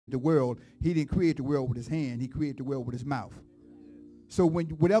the world, he didn't create the world with his hand. He created the world with his mouth. So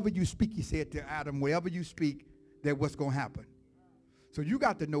whatever you speak, he said to Adam, whatever you speak, that's what's going to happen. So you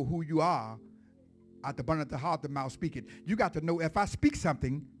got to know who you are. At the abundance of the heart, the mouth speaking. You got to know if I speak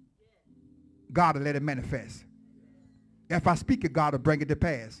something, God will let it manifest. If I speak it, God will bring it to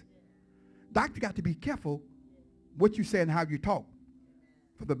pass. Doctor got to be careful what you say and how you talk.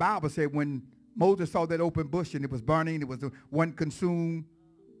 For the Bible said when Moses saw that open bush and it was burning, it was the one consumed.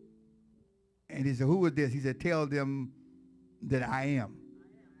 And he said, who is this? He said, tell them that I am.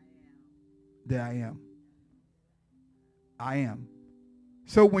 That I am. I am.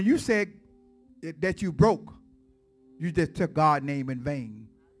 So when you said that you broke, you just took God's name in vain.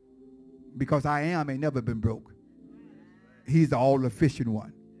 Because I am ain't never been broke. He's the all-efficient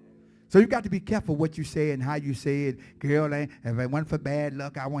one. So you got to be careful what you say and how you say it. Girl, if it wasn't for bad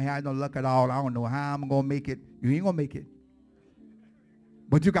luck, I won't have no luck at all. I don't know how I'm going to make it. You ain't going to make it.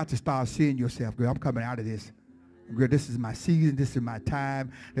 But you got to start seeing yourself, girl, I'm coming out of this. Girl, this is my season. This is my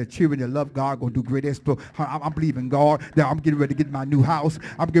time. The children that love God going to do great exploits. I'm believing God that I'm getting ready to get my new house.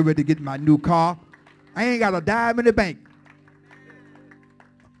 I'm getting ready to get my new car. I ain't got a dime in the bank.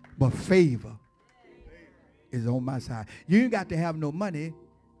 But favor is on my side. You ain't got to have no money.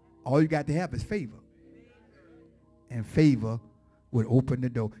 All you got to have is favor. And favor will open the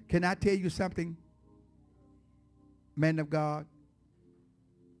door. Can I tell you something, man of God?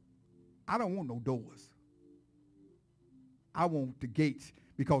 I don't want no doors. I want the gates,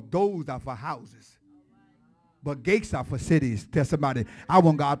 because doors are for houses. But gates are for cities. Tell somebody, I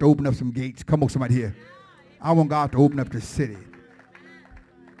want God to open up some gates. Come on, somebody here. I want God to open up the city.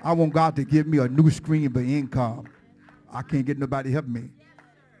 I want God to give me a new stream of income. I can't get nobody to help me.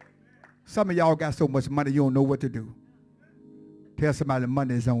 Some of y'all got so much money you don't know what to do. Tell somebody the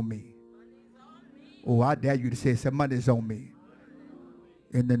money is on me. Oh, I dare you to say money is on me.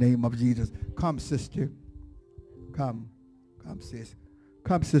 In the name of Jesus. Come, sister. Come. Come, sis.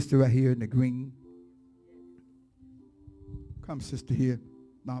 Come, sister, right here in the green. Come, sister, here.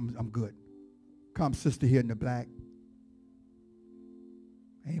 No, I'm good. Come, sister, here in the black.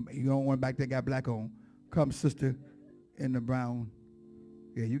 Amen. You don't want back there got black on. Come, sister, in the brown.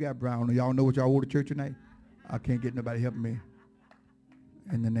 Yeah, you got brown. Y'all know what y'all go to church tonight? I can't get nobody helping me.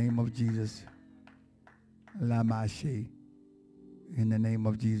 In the name of Jesus. Lamashe. In the name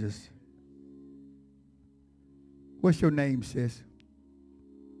of Jesus. What's your name, sis?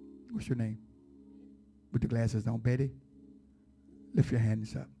 What's your name? With the glasses on, Betty. Lift your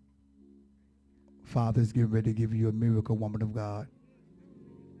hands up. Father's getting ready to give you a miracle, woman of God.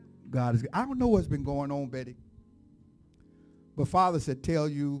 God is. I don't know what's been going on, Betty. But Father said, tell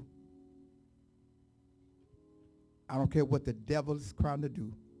you, I don't care what the devil is trying to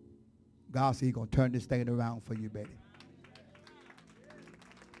do. God said he's going to turn this thing around for you, Betty.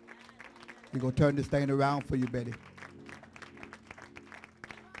 He's going to turn this thing around for you, Betty.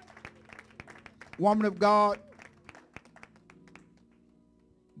 Woman of God,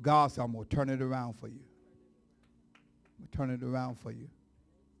 God said, I'm going to turn it around for you. I'm going to turn it around for you.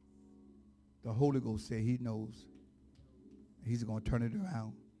 The Holy Ghost said he knows. He's going to turn it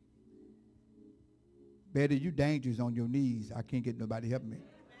around. Betty, you dangerous on your knees. I can't get nobody help me.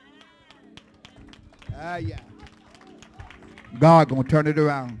 Yeah. God going to turn it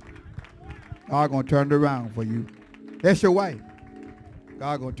around. God going to turn it around for you. That's your wife.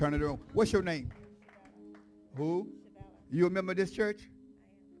 God going to turn it around. What's your name? Who? You remember this church?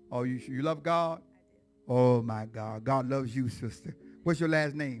 Oh, you love God? Oh, my God. God loves you, sister. What's your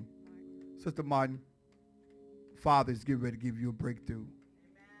last name? Sister Martin. Father's getting ready to give you a breakthrough.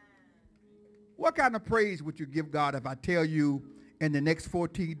 What kind of praise would you give God if I tell you in the next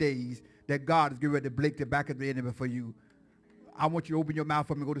 14 days that God is getting ready to break the back of the enemy for you? I want you to open your mouth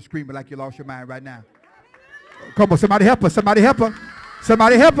for me and go to screaming like you lost your mind right now. Come on, somebody help her. Somebody help her.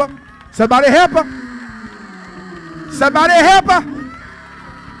 Somebody help her. Somebody help her. Somebody help her.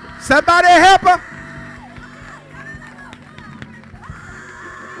 Somebody help her.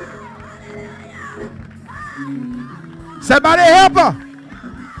 Somebody help her.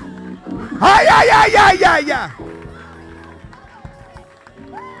 Yeah.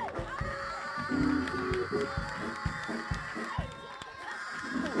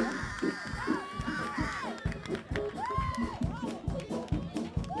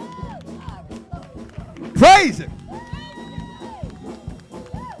 Praise him.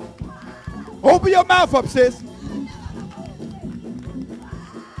 Open your mouth up, sis.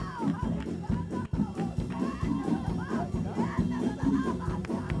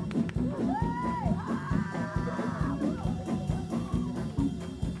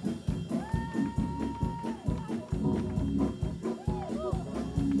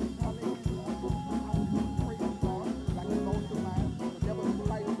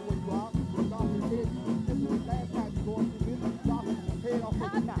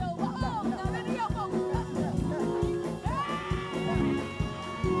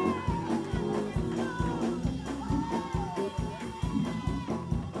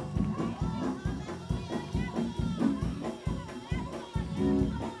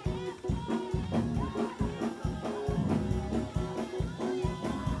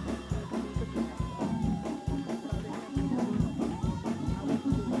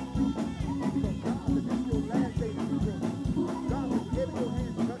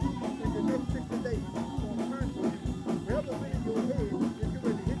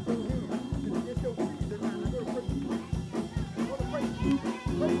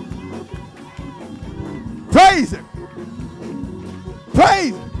 Praise him.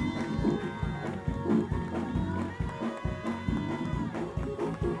 Praise him.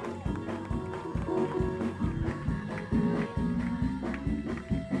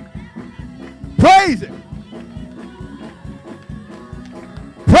 Praise him.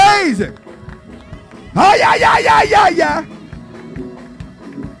 Praise him. Oh, yeah, yeah, yeah, yeah, yeah.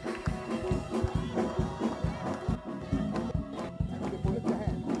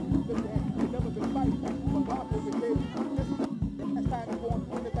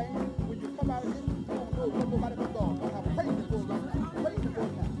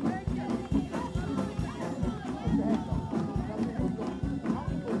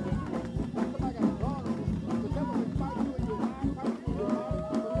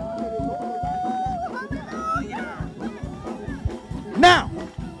 Now,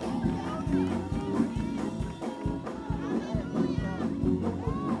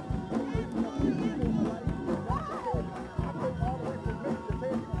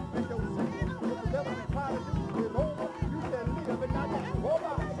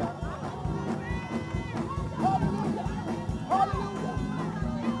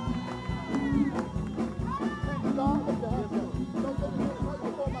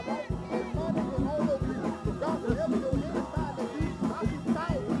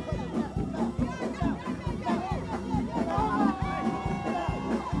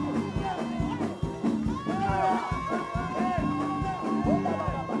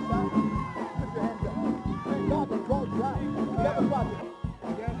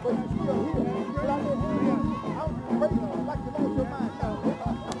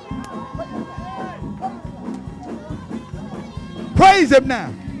 praise him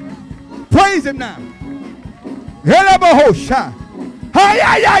now. Praise him now. Helabahosha. Hi,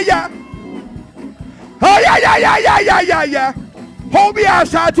 yeah, yeah, yeah. Oh, yeah, yeah, yeah, yeah, yeah, yeah, yeah. Hold me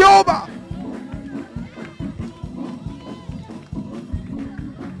outside Jehovah.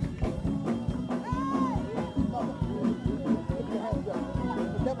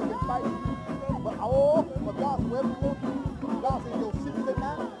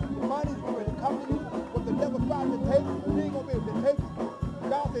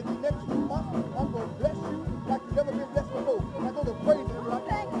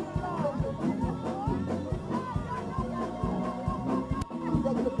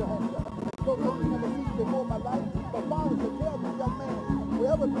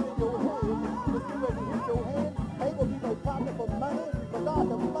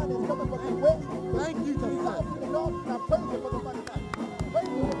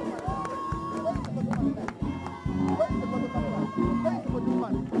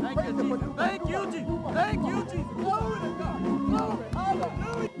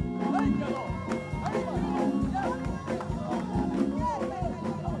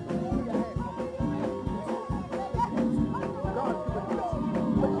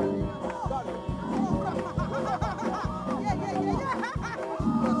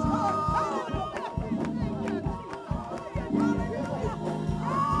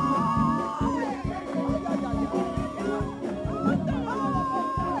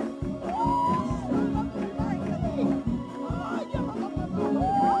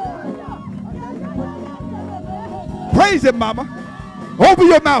 Praise him, mama. Open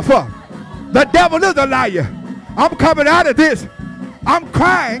your mouth up. The devil is a liar. I'm coming out of this. I'm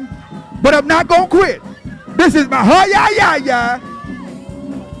crying, but I'm not going to quit. This is my heart. Yeah, yeah, yeah.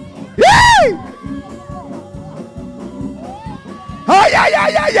 Yay! Oh, yeah, yeah,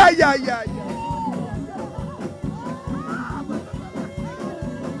 yeah, yeah, yeah, yeah.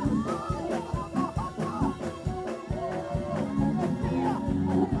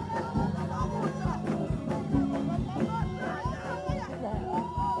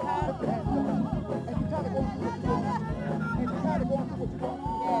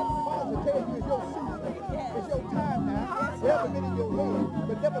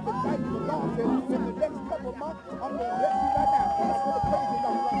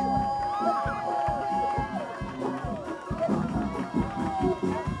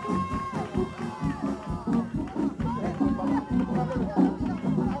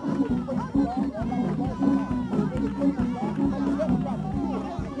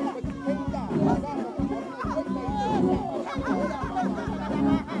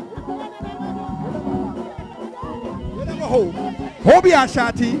 Hobia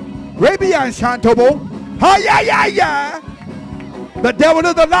Shanti, Rabia Shantobo. Ha, yeah, yeah, yeah. The devil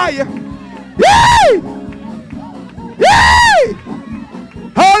is a liar. Yay! Yay!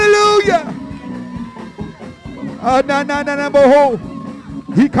 Hallelujah. Na na na na boho.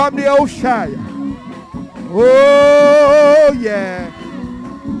 He come the Oshaya. Oh yeah.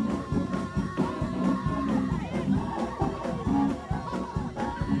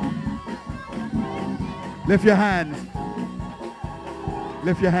 Lift your hands.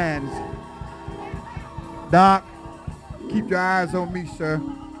 Lift your hands. Doc, keep your eyes on me, sir.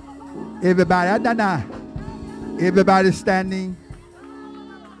 Everybody, everybody standing.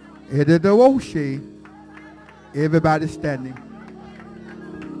 Everybody standing.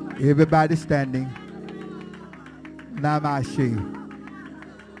 Everybody standing. Namaste.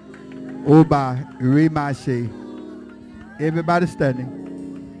 Oba, Rimashe. Everybody standing.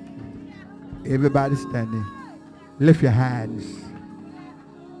 Everybody standing. Lift your hands.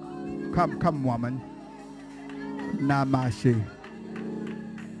 Come, woman. Namaste.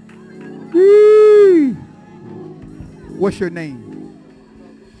 Whee! What's your name?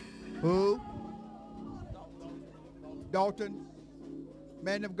 Who? Dalton?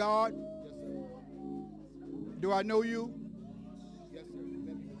 Man of God? Yes, sir. Do I know you? Yes, sir.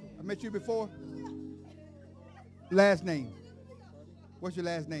 I met you before? Last name? What's your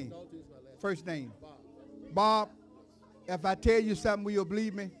last name? Dalton is my last First name? name. Bob, if I tell you something, will you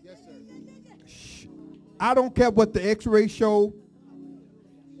believe me? Yes, sir. Shh. I don't care what the x-ray showed.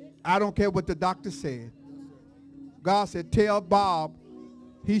 I don't care what the doctor said. God said, tell Bob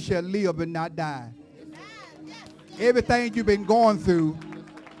he shall live and not die. Everything you've been going through,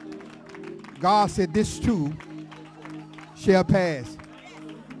 God said this too shall pass.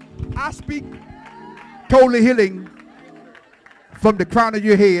 I speak total healing from the crown of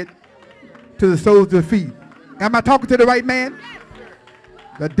your head to the soles of your feet. Am I talking to the right man?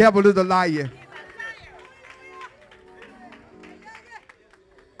 The devil is a liar.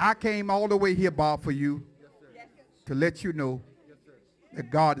 I came all the way here, Bob, for you to let you know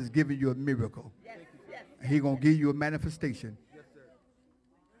that God is giving you a miracle. He's going to give you a manifestation.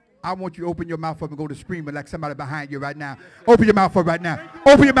 I want you to open your mouth up and go to screaming like somebody behind you right now. Open your mouth up right now.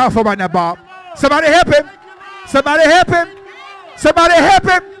 Open your mouth up right now, Bob. Somebody help him. Somebody help him. Somebody help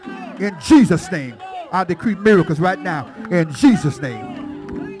him. In Jesus' name. I decree miracles right now. In Jesus'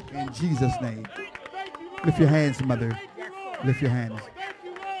 name. In Jesus' name. Lift your hands, mother. Lift your hands.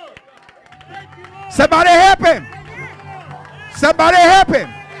 Somebody help him. Somebody help him.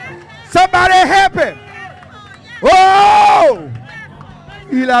 Somebody help him. Oh!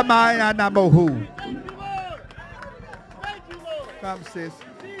 Come, sis.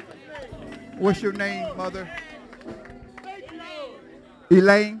 What's your name, mother?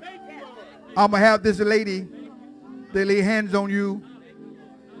 Elaine. I'm going to have this lady, they lay hands on you.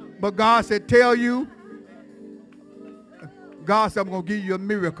 But God said, tell you. God said, I'm going to give you a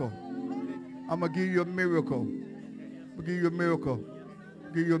miracle. I'm going to give you a miracle. I'm going to give you a miracle.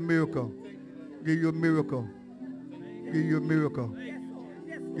 Give you a miracle. Give you a miracle. Give you a miracle.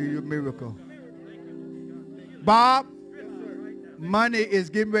 Give you a miracle. Bob, money is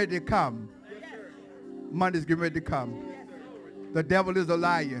getting ready to come. Money is getting ready to come. The devil is a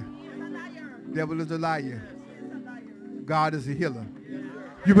liar. The devil is a liar. God is a healer.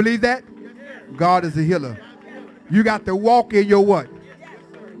 You believe that? God is a healer. You got to walk in your what?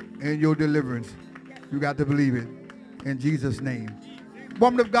 In your deliverance. You got to believe it. In Jesus' name.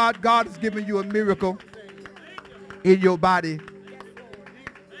 Woman of God, God is giving you a miracle in your body.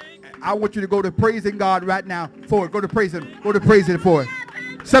 I want you to go to praising God right now for it. Go to praise him. Go to praise him for it.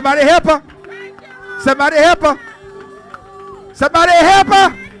 Somebody help her. Somebody help her. Somebody help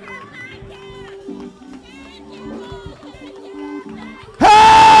her.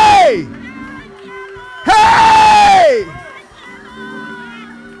 Hey! Hey!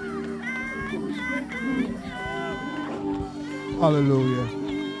 Hallelujah.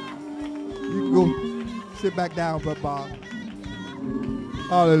 You can go sit back down, Brother Bob.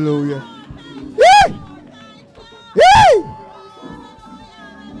 Hallelujah. Yay! Yay!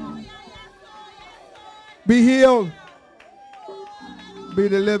 Be healed. Be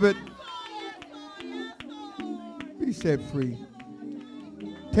delivered. Be set free.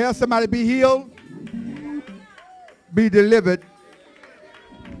 Tell somebody, be healed. Be delivered.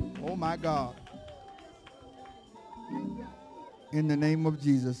 Oh my God. In the name of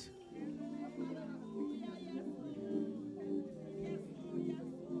Jesus.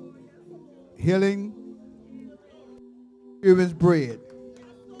 Healing is bread.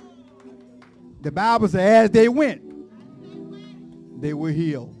 The Bible says as they went, they were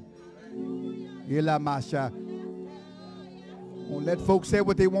healed. Don't let folks say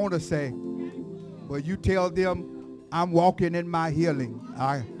what they want to say. But you tell them, I'm walking in my healing.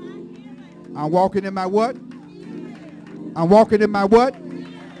 I'm walking in my what? I'm walking in my what?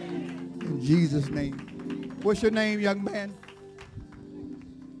 In Jesus' name. What's your name, young man?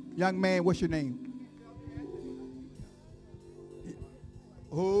 Young man, what's your name?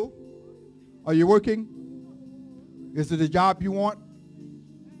 Who? Are you working? Is it a job you want?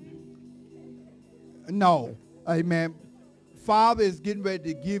 No. Amen. Father is getting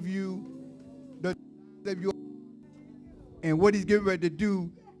ready to give you the and what he's getting ready to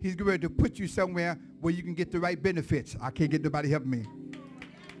do, he's getting ready to put you somewhere where you can get the right benefits. I can't get nobody helping me.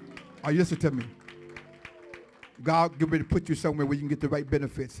 Are you listening to me? God get ready to put you somewhere where you can get the right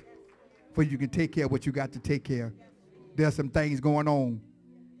benefits for you can take care of what you got to take care of. There's some things going on,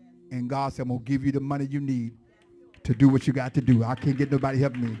 and God said, I'm going to give you the money you need to do what you got to do. I can't get nobody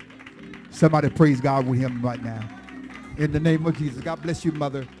helping me. Somebody praise God with him right now. In the name of Jesus. God bless you,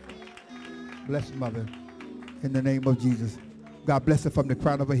 mother. Bless mother. In the name of Jesus. God bless her from the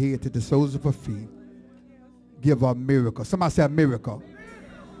crown of her head to the soles of her feet. Give her a miracle. Somebody say a miracle.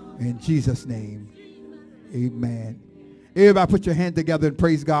 In Jesus' name. Amen. Everybody put your hand together and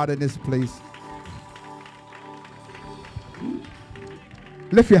praise God in this place.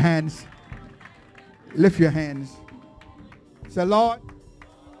 Lift your hands. Lift your hands. Say, Lord,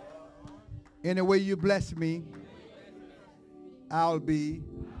 any way you bless me, I'll be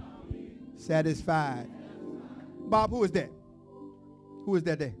satisfied. Bob, who is that? Who is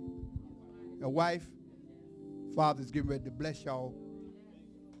that there? A wife? Father's getting ready to bless y'all.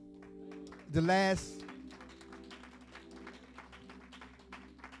 The last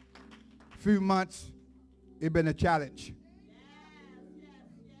few months, it's been a challenge.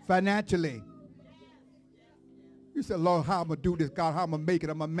 Financially. You said, Lord, how I'm going to do this? God, how I'm going to make it?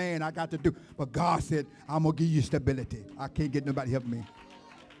 I'm a man. I got to do. But God said, I'm going to give you stability. I can't get nobody helping me.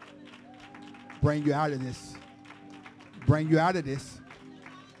 Bring you out of this. Bring you out of this.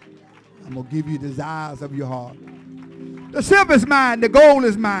 I'm going to give you the desires of your heart. The silver is mine. The gold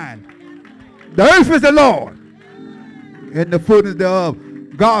is mine. The earth is the Lord. And the fullness thereof.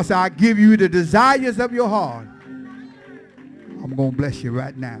 God said, I give you the desires of your heart. I'm going to bless you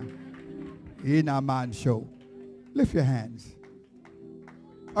right now. In our mind show. Lift your hands.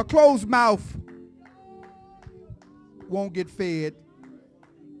 A closed mouth won't get fed.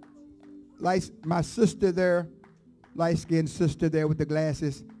 Like my sister there, light-skinned sister there with the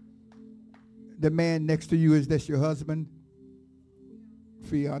glasses. The man next to you, is that your husband?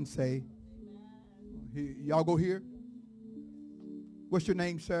 Fiance. Y'all go here? What's your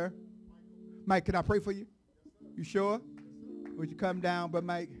name, sir? Mike, can I pray for you? You sure? Would you come down, but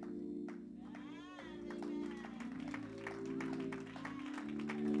Mike?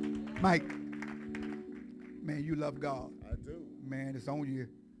 Mike, man, you love God. I do. Man, it's on you.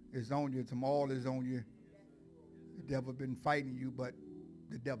 It's on you. All is on you. The devil been fighting you, but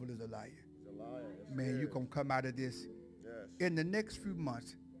the devil is a liar. He's a liar. Yes, Man, you're going to come out of this. Yes. In the next few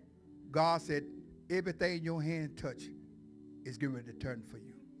months, God said, everything your hand touch is getting ready to turn for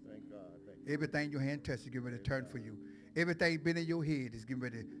you. Thank God. Thank you. Everything your hand touch is getting ready to turn for you. Everything been in your head is getting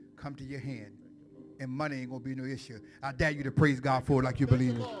ready to come to your hand. And money ain't going to be no issue. I dare you to praise God for it like you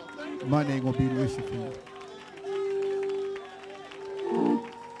believe it. Money ain't going to be no issue for you.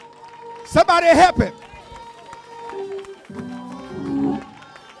 Somebody help it.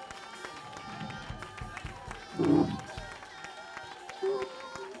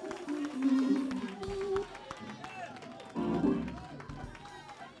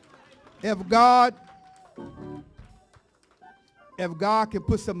 If God can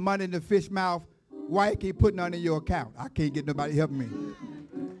put some money in the fish mouth, why can't he put none in your account? I can't get nobody helping me.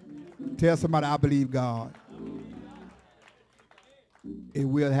 Tell somebody I believe God. It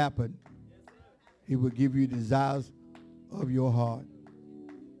will happen. He will give you the desires of your heart.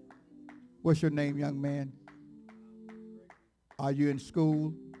 What's your name, young man? Are you in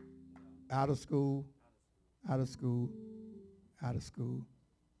school? Out of school? Out of school? Out of school?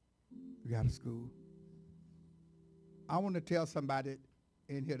 You out of school? I want to tell somebody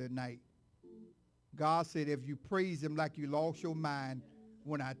in here tonight, God said if you praise him like you lost your mind,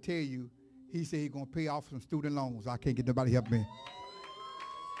 when I tell you, he said he's going to pay off some student loans. I can't get nobody help me.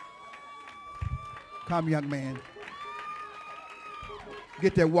 Come, young man.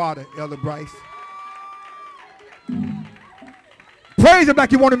 Get that water, Elder Bryce. Praise him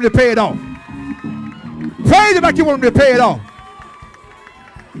like you want him to pay it off. Praise him like you want him to pay it off.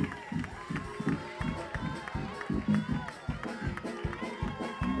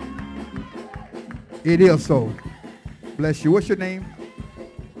 It is so. Bless you. What's your name?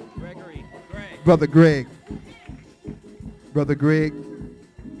 Gregory. Greg. Brother Greg. Brother Greg.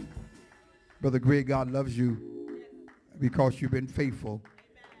 Brother Greg, God loves you because you've been faithful.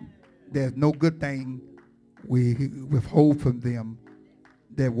 There's no good thing we withhold from them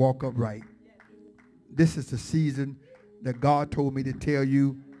that walk upright. This is the season that God told me to tell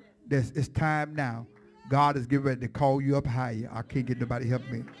you that it's time now. God is getting ready to call you up higher. I can't get nobody help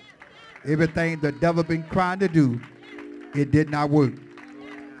me. Everything the devil been trying to do, it did not work.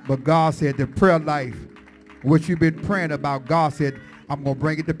 But God said the prayer life, what you've been praying about, God said, I'm going to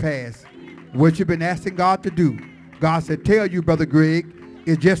bring it to pass. What you've been asking God to do, God said, tell you, Brother Greg,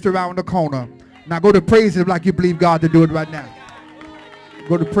 it's just around the corner. Now go to praise him like you believe God to do it right now.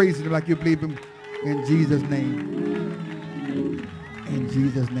 Go to praise him like you believe him in Jesus' name. In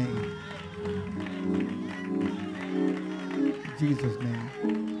Jesus' name. In Jesus'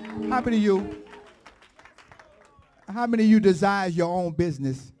 name. How many of you desire your own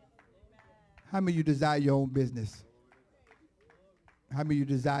business? How many of you desire your own business? How many of you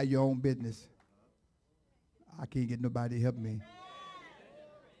desire your own business? I can't get nobody to help me.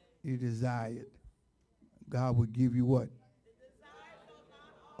 You desire it. God will give you what?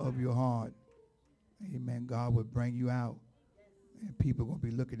 Of your heart. Amen. God will bring you out. And people are going to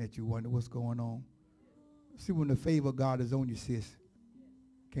be looking at you, wonder what's going on. See, when the favor of God is on you, sis,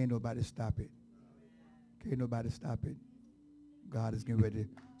 can't nobody stop it. Can't nobody stop it. God is getting ready to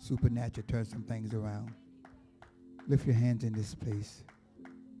supernaturally turn some things around. Lift your hands in this place.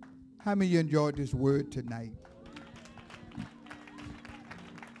 How many of you enjoyed this word tonight?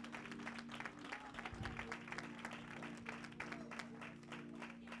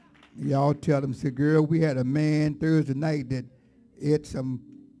 Y'all tell them, say, girl, we had a man Thursday night that ate some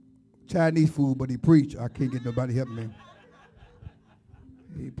Chinese food, but he preached. I can't get nobody to help me.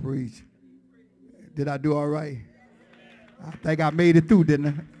 He preached. Did I do all right? I think I made it through, didn't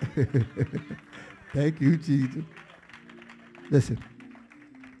I? Thank you, Jesus. Listen,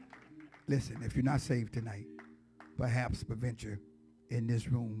 if you're not saved tonight, perhaps peradventure in this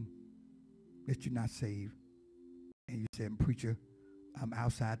room that you're not saved, and you said, preacher, I'm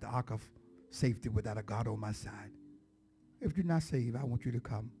outside the ark of safety without a God on my side. If you're not saved, I want you to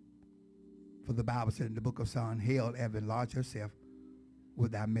come. For the Bible said in the book of Psalms, hell have enlarged herself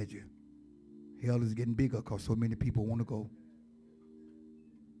without measure. Hell is getting bigger because so many people want to go.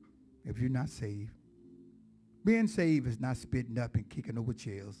 If you're not saved, being saved is not spitting up and kicking over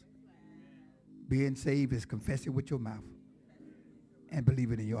chairs. Being saved is confessing with your mouth and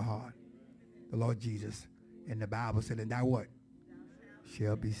believing in your heart the Lord Jesus. And the Bible said, and thou what?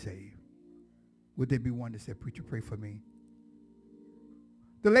 Shall be saved. Would there be one that said, preacher, pray for me?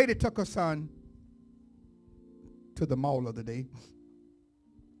 The lady took her son to the mall the other day,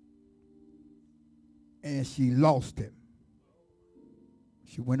 and she lost him.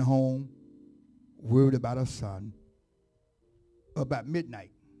 She went home worried about her son. About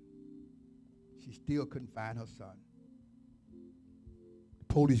midnight, she still couldn't find her son. The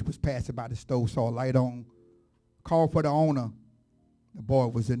police was passing by the store, saw a light on, called for the owner. The boy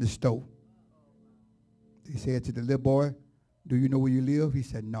was in the store. They said to the little boy, do you know where you live? He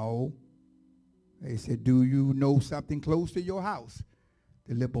said, no. They said, do you know something close to your house?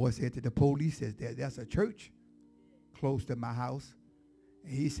 The little boy said to the police, says, there's a church close to my house.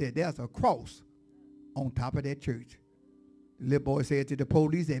 And he said, there's a cross on top of that church. The little boy said to the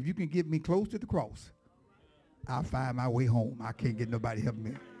police, if you can get me close to the cross, I'll find my way home. I can't get nobody help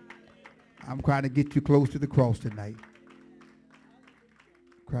me. I'm trying to get you close to the cross tonight.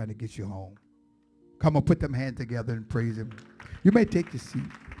 Trying to get you home. Come on, put them hands together and praise him. You may take your seat.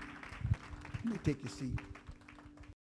 You may take your seat.